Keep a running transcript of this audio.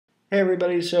Hey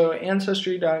everybody, so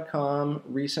Ancestry.com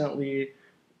recently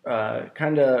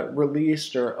kind of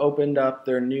released or opened up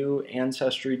their new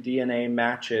AncestryDNA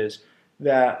matches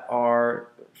that are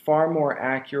far more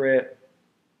accurate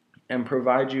and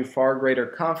provide you far greater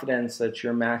confidence that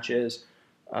your matches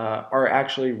are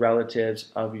actually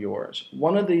relatives of yours.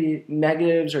 One of the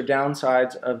negatives or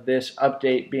downsides of this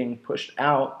update being pushed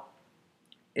out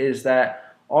is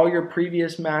that all your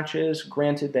previous matches,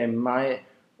 granted they might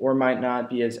or might not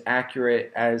be as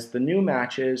accurate as the new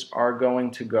matches, are going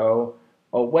to go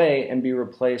away and be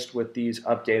replaced with these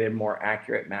updated, more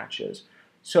accurate matches.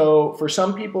 So for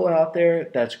some people out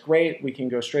there, that's great. We can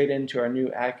go straight into our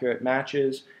new accurate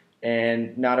matches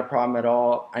and not a problem at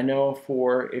all. I know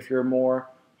for if you're more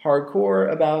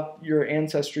hardcore about your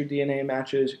Ancestry DNA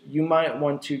matches, you might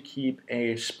want to keep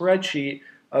a spreadsheet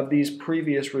of these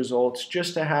previous results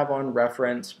just to have on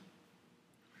reference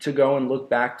to go and look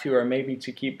back to, or maybe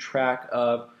to keep track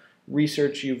of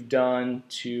research you've done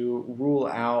to rule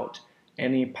out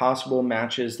any possible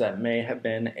matches that may have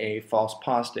been a false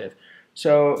positive.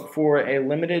 So for a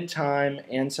limited time,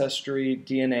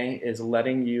 AncestryDNA is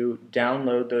letting you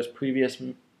download those previous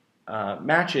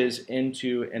matches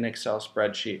into an Excel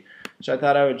spreadsheet. So I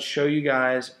thought I would show you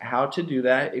guys how to do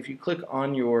that. If you click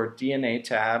on your DNA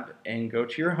tab and go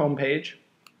to your home page,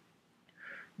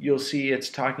 you'll see it's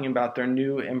talking about their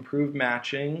new improved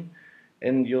matching,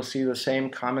 and you'll see the same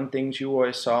common things you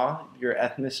always saw, your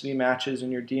ethnicity matches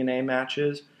and your DNA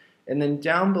matches. And then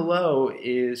down below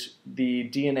is the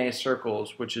DNA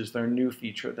circles, which is their new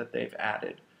feature that they've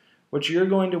added. What you're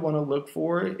going to want to look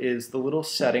for is the little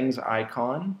settings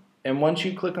icon. And once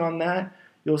you click on that,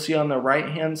 you'll see on the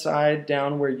right-hand side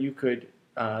down where you could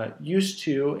used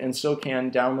to and still can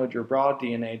download your raw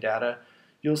DNA data,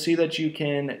 you'll see that you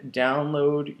can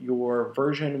download your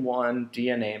version 1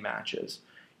 DNA matches.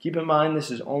 Keep in mind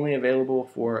this is only available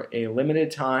for a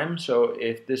limited time, so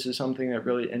if this is something that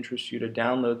really interests you to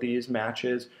download these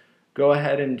matches, go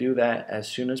ahead and do that as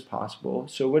soon as possible.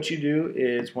 So what you do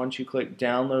is once you click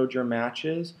download your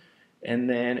matches, and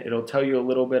then it'll tell you a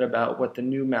little bit about what the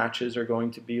new matches are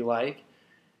going to be like.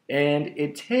 And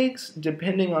it takes,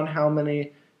 depending on how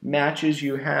many matches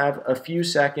you have, a few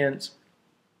seconds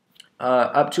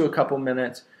up to a couple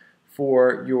minutes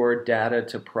for your data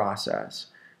to process.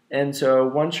 And so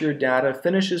once your data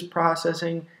finishes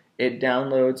processing, it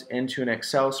downloads into an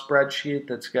Excel spreadsheet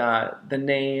that's got the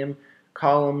name,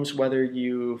 columns, whether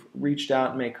you've reached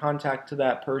out and made contact to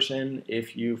that person,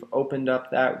 if you've opened up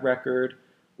that record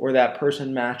or that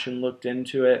person match and looked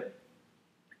into it,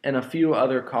 and a few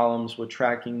other columns with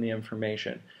tracking the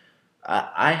information.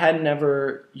 I had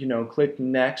never, clicked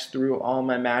next through all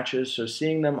my matches, so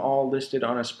seeing them all listed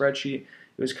on a spreadsheet,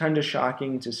 it was kind of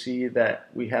shocking to see that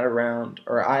I had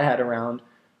around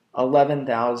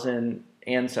 11,000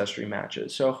 Ancestry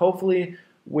matches. So hopefully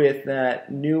with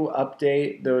that new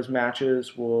update, those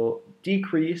matches will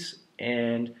decrease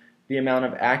and the amount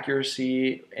of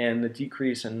accuracy and the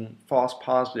decrease in false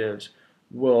positives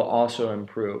will also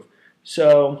improve.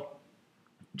 So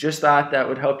just thought that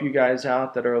would help you guys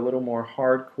out that are a little more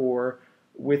hardcore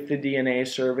with the DNA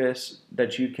service,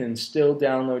 that you can still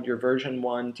download your version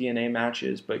 1 DNA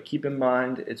matches, but keep in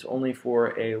mind it's only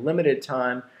for a limited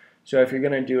time, so if you're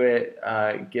going to do it,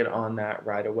 get on that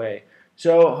right away.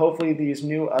 So hopefully these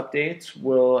new updates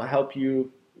will help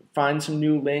you find some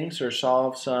new links or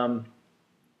solve some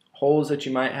holes that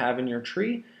you might have in your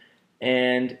tree.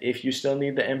 And if you still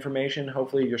need the information,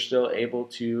 hopefully you're still able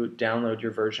to download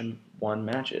your version 1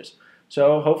 matches.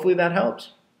 So hopefully that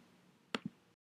helps.